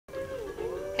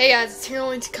Hey guys, it's here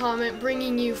only to comment,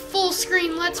 bringing you full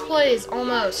screen Let's Plays,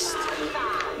 almost.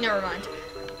 Never mind.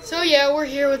 So yeah, we're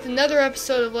here with another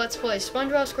episode of Let's Play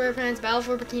Spongebob, Squarepants, Battle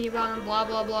for Bikini Bottom, blah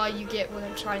blah blah. You get what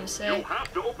I'm trying to say. You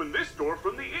have to open this door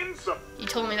from the inside. You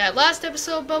told me that last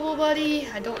episode, Bubble Buddy.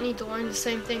 I don't need to learn the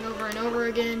same thing over and over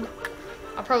again.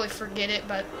 I'll probably forget it,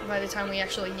 but by the time we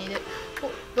actually need it.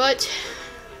 But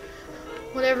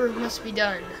whatever must be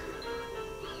done.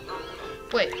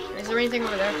 Wait, is there anything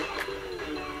over there?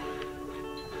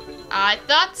 I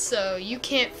thought so. You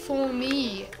can't fool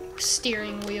me,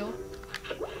 steering wheel.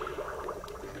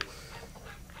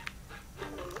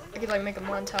 I could like make a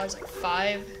montage like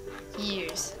 5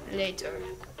 years later.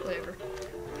 Whatever.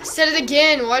 I said it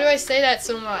again. Why do I say that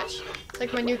so much? It's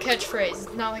like my new catchphrase.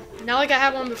 It's not like I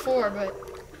had one before, but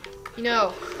you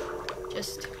know,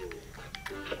 just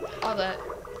all that.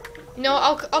 You know,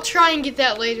 I'll try and get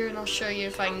that later, and I'll show you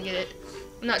if I can get it.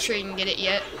 I'm not sure you can get it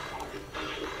yet.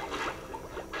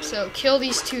 So kill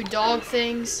these 2 dog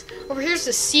things. Over here's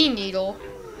the sea needle,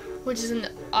 which is an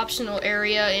optional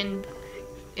area in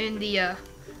the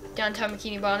downtown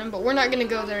Bikini Bottom, but we're not gonna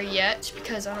go there yet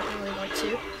because I don't really want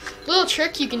to. The little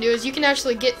trick you can do is you can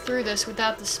actually get through this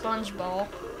without the sponge ball.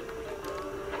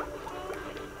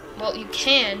 Well, you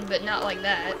can, but not like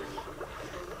that.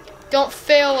 Don't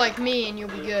fail like me and you'll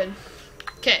be good.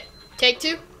 Okay, take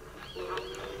 2.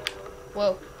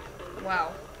 Whoa.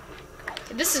 Wow.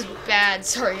 This is bad.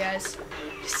 Sorry, guys.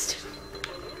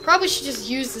 Probably should just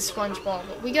use the sponge ball,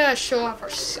 but we gotta show off our...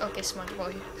 Okay, sponge ball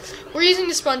here. We're using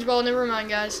the sponge ball. Never mind,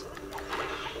 guys.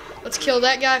 Let's kill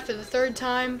that guy for the 3rd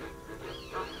time.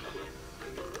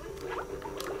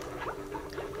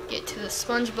 Get to the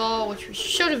sponge ball, which we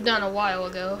should have done a while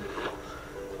ago.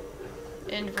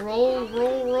 And roll,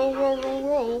 roll, roll, roll, roll,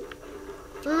 roll.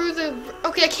 Through the...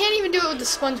 Okay, I can't even do it with the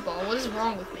sponge ball. What is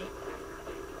wrong with me?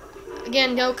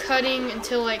 Again, no cutting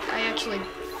until like I actually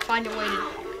find a way to,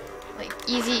 like,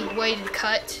 easy way to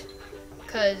cut,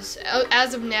 because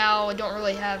as of now I don't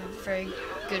really have a very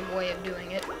good way of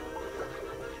doing it.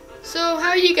 So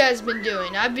how you guys been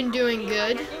doing? I've been doing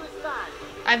good.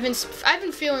 I've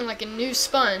been feeling like a new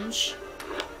sponge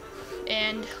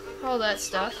and all that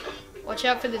stuff. Watch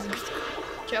out for this.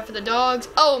 Watch out for the dogs.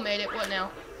 Oh, made it. What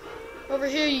now? Over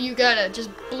here you gotta just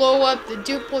blow up the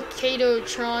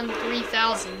Duplicatotron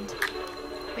 3000.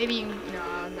 Maybe you can... No,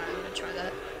 I'm not gonna try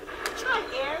that. Hi,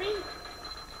 Gary.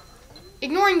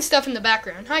 Ignoring the stuff in the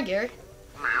background. Hi, Gary.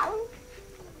 Meow.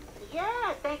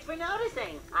 Yeah, thanks for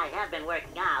noticing. I have been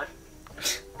working out.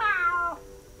 Meow.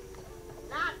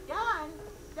 Not done.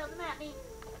 Doesn't that mean...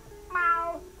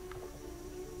 Meow.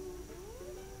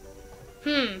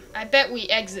 I bet we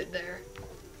exit there.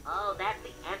 Oh, that's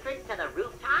the entrance to the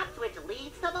rooftops which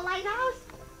leads to the lighthouse?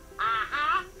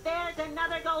 Aha! There's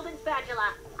another golden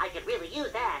spatula. I could really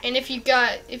use that. And if you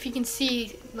can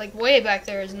see, like, way back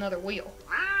there is another wheel.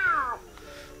 Wow!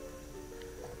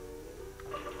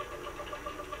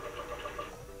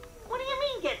 What do you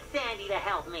mean, get Sandy to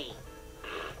help me?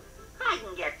 I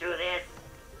can get through this.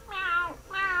 Meow,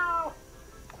 meow.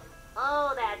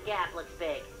 Oh, that gap looks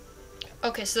big.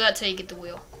 Okay, so that's how you get the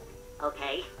wheel.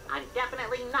 Okay, I'm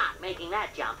definitely not making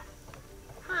that jump.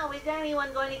 How is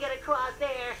anyone going to get across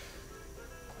there?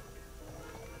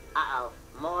 Uh-oh,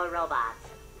 more robots.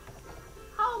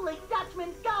 Holy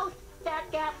Dutchman's ghost! That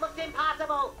gap looks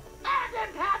impossible! And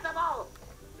impassable!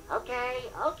 Okay,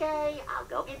 I'll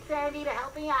go get Sandy to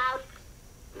help me out.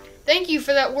 Thank you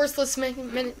for that worthless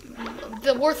minute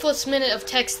of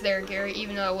text there, Gary,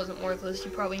 even though it wasn't worthless.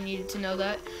 You probably needed to know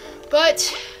that.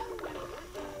 But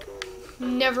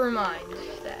never mind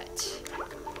that.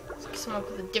 Let's come up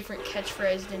with a different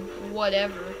catchphrase than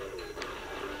whatever.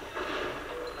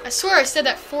 I swear I said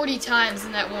that 40 times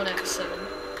in that one episode.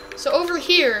 So over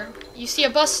here, you see a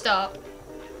bus stop,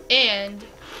 and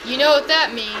you know what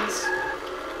that means.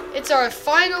 It's our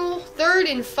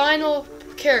 3rd and final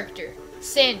character,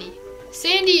 Sandy.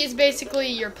 Sandy is basically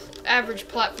your average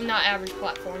not average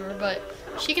platformer, but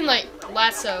she can like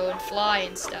lasso and fly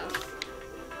and stuff.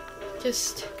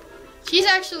 She's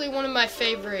actually one of my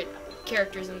favorite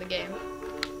characters in the game.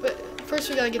 But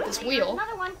first we gotta get this wheel.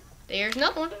 Another one. There's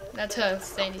another one. That's how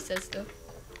Sandy says stuff.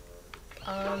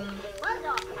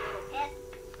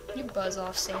 You buzz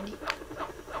off, Sandy.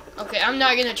 Okay, I'm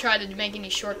not gonna try to make any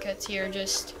shortcuts here. I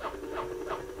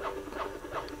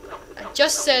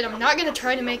just said I'm not gonna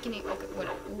try to make any. Okay,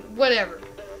 whatever.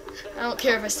 I don't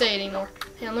care if I say it anymore.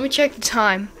 Hang on, let me check the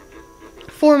time.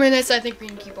 4 minutes. I think we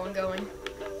can keep on going.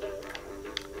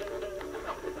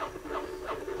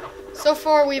 So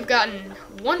far, we've gotten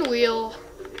 1 wheel,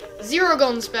 0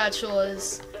 golden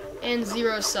spatulas, and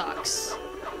 0 socks.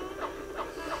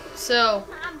 So,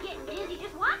 I'm getting dizzy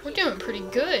just watching We're doing pretty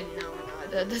good. No,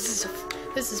 we're not. This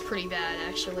is pretty bad,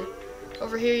 actually.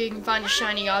 Over here, you can find a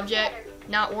shiny object.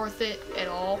 Not worth it at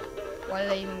all. Why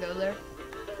did I even go there?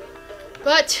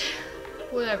 But,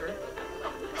 whatever.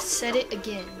 I said it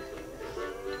again.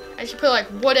 I should put like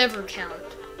whatever count.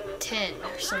 10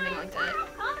 or something like that.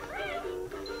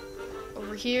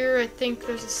 Over here, I think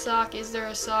there's a sock. Is there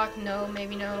a sock? No,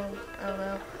 maybe no. I don't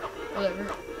know.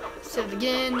 Whatever. I said it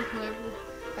again. Whatever.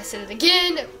 I said it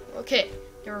again. Okay,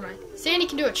 never mind. Sandy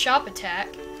can do a chop attack.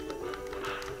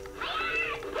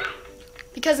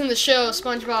 Because in the show,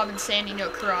 SpongeBob and Sandy know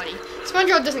karate.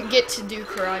 SpongeBob doesn't get to do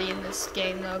karate in this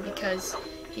game, though, because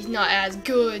he's not as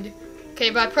good.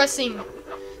 Okay, by pressing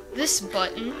this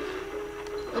button,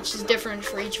 which is different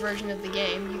for each version of the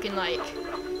game, you can, like,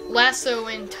 lasso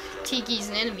in Tiki's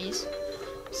and enemies.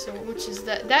 So, which is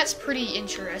that's pretty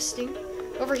interesting.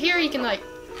 Over here, you can, like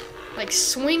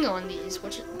swing on these,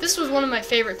 which this was one of my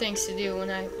favorite things to do when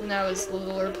I was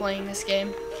littler playing this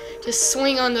game. Just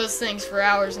swing on those things for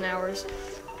hours and hours.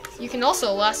 You can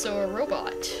also lasso a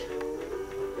robot.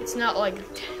 It's not like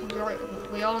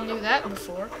we all knew that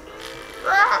before.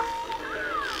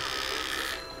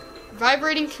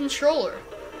 Vibrating controller.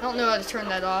 I don't know how to turn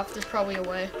that off. There's probably a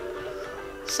way.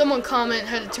 Someone comment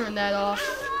how to turn that off.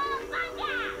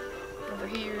 Over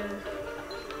here.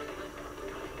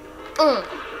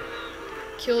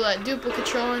 Kill that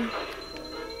Duplicatron.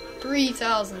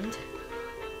 3,000.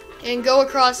 And go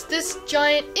across this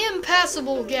giant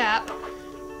impassable gap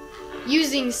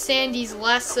using Sandy's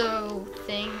lasso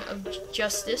thing of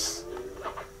justice.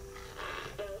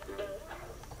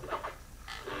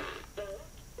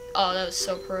 Oh, that was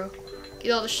so pro.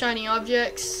 Get all the shiny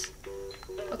objects.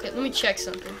 Okay, let me check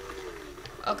something.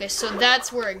 Okay, so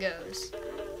that's where it goes.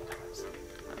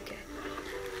 Okay.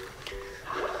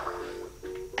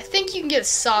 I think you can get a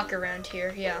sock around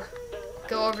here, yeah.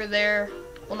 Go over there.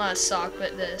 Well, not a sock,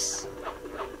 but this.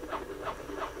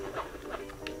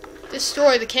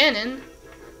 Destroy the cannon.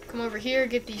 Come over here,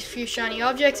 get these few shiny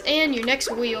objects, and your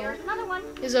next wheel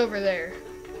is over there.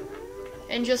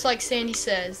 And just like Sandy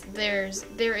says, there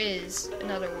is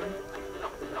another one.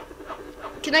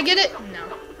 Can I get it? No.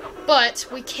 But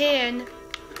we can.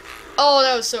 Oh,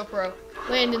 that was so pro.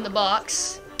 Land in the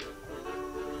box.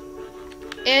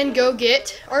 And go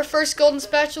get our first golden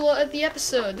spatula of the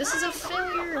episode. This is a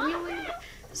failure, really.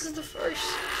 This is the first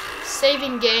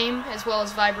saving game, as well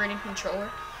as vibrating controller.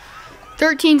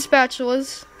 13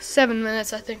 spatulas, 7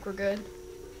 minutes, I think we're good.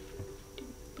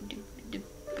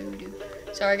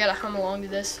 Sorry, I gotta hum along to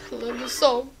this. I love this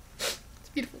song. It's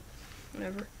beautiful.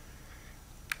 Whatever.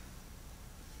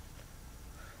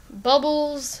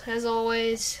 Bubbles, as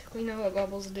always. We know what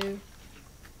bubbles do.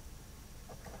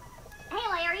 Hey,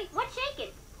 Larry, what's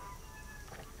shaking?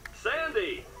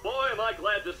 Sandy! Boy, am I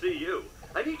glad to see you.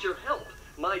 I need your help.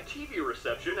 My TV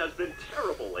reception has been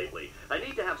terrible lately. I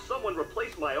need to have someone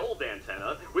replace my old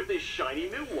antenna with this shiny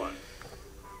new one.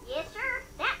 Yes, sir.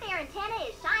 That there antenna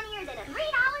is shinier than a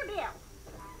 $3 bill.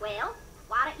 Well,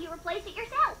 why don't you replace it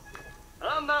yourself?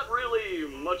 I'm not really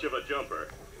much of a jumper.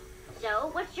 So,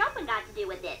 what's jumping got to do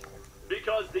with it?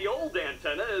 Because the old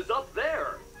antenna is up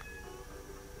there.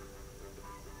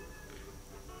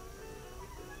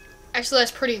 Actually,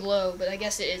 that's pretty low, but I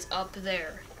guess it is up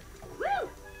there. Woo!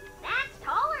 That's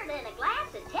taller than a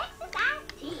glass of Texas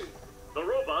iced tea. The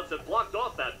robots have blocked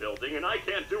off that building, and I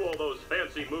can't do all those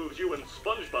fancy moves you and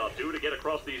Spongebob do to get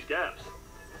across these gaps.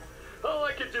 All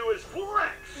I can do is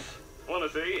flex. Wanna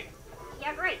see?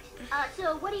 Yeah, great.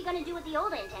 So what are you gonna do with the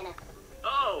old antenna?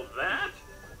 Oh, that?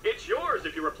 It's yours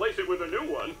if you replace it with a new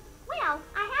one. Well,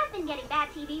 I have been getting bad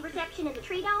TV reception in the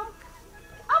tree dome.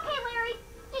 Okay, Larry,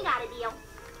 you got a deal.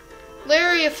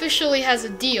 Larry officially has a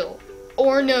deal.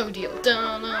 Or no deal.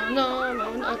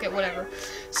 Okay, whatever.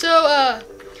 So,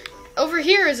 over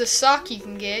here is a sock you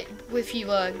can get if you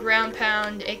ground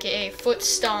pound, aka foot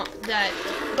stomp that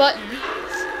button.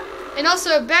 And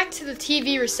also, back to the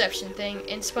TV reception thing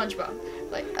in SpongeBob.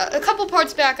 Like, a couple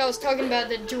parts back, I was talking about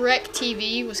that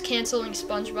DirecTV was canceling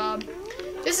SpongeBob.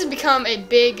 This has become a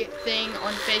big thing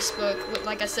on Facebook,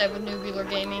 like I said, with Nubular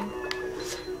Gaming.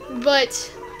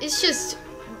 But,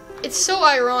 it's so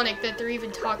ironic that they're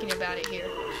even talking about it here.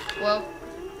 Well,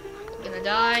 gonna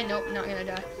die? Nope, not gonna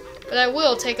die. But I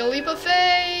will take a leap of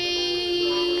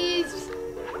faith!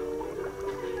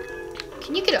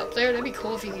 Can you get up there? That'd be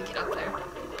cool if you could get up there.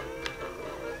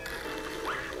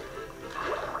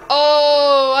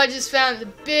 Oh, I just found the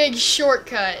big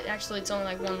shortcut. Actually, it's only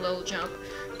like one little jump.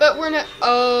 But we're not,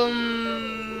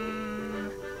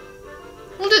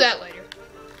 we'll do that later.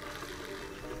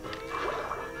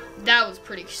 That was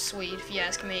pretty sweet, if you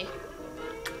ask me.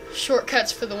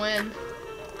 Shortcuts for the win.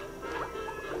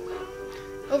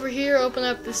 Over here, open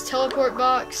up this teleport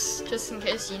box, just in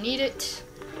case you need it.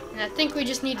 And I think we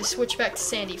just need to switch back to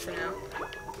Sandy for now.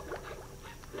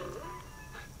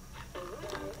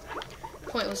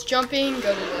 Pointless jumping,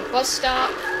 go to the bus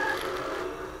stop.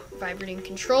 Vibrating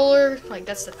controller, like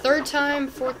that's the 3rd time,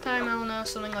 4th time, I don't know,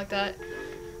 something like that.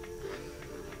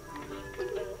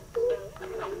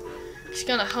 Just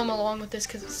gonna hum along with this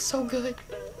because it's so good.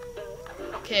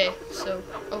 Okay, so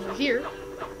over here,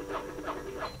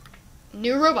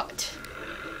 new robot.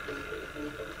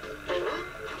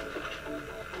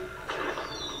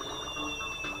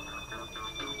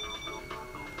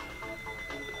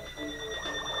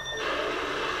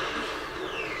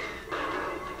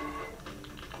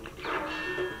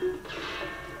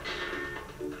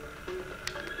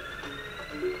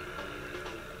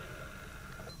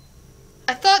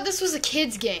 I thought this was a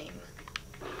kid's game.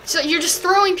 So you're just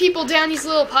throwing people down these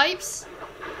little pipes?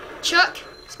 Chuck,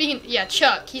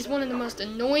 Chuck, he's one of the most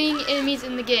annoying enemies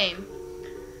in the game.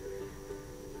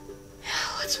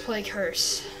 Let's play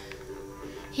Curse.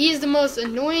 He is the most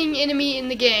annoying enemy in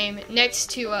the game, next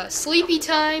to Sleepy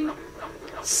Time,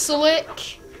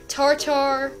 Slick,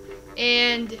 Tartar,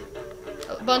 and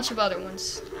a bunch of other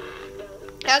ones.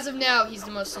 As of now, he's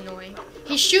the most annoying.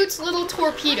 He shoots little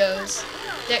torpedoes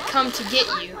that come to get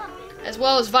you, as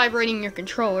well as vibrating your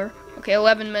controller. Okay,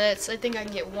 11 minutes. I think I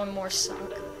can get one more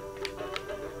sunk.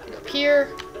 Get up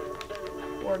here,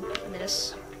 or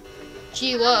miss.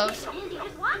 G-Love,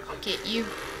 get you.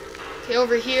 Okay,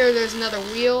 over here there's another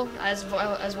wheel, as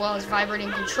well as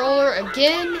vibrating controller.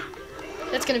 Again,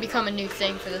 that's gonna become a new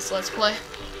thing for this Let's Play.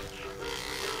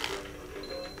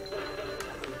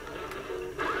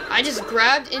 I just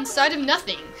grabbed inside of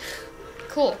nothing.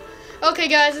 Cool. Okay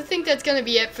guys, I think that's gonna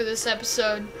be it for this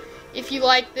episode. If you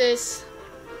like this,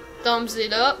 thumbs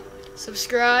it up,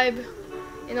 subscribe,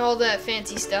 and all that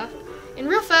fancy stuff. And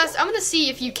real fast, I'm gonna see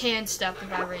if you can stop the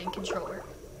vibrating controller.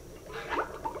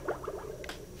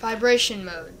 Vibration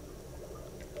mode.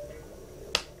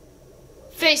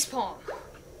 Facepalm.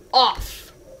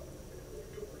 Off.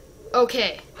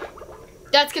 Okay.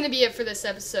 That's gonna be it for this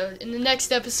episode. In the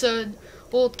next episode,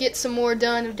 we'll get some more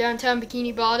done of Downtown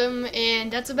Bikini Bottom,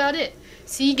 and that's about it.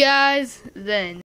 See you guys then.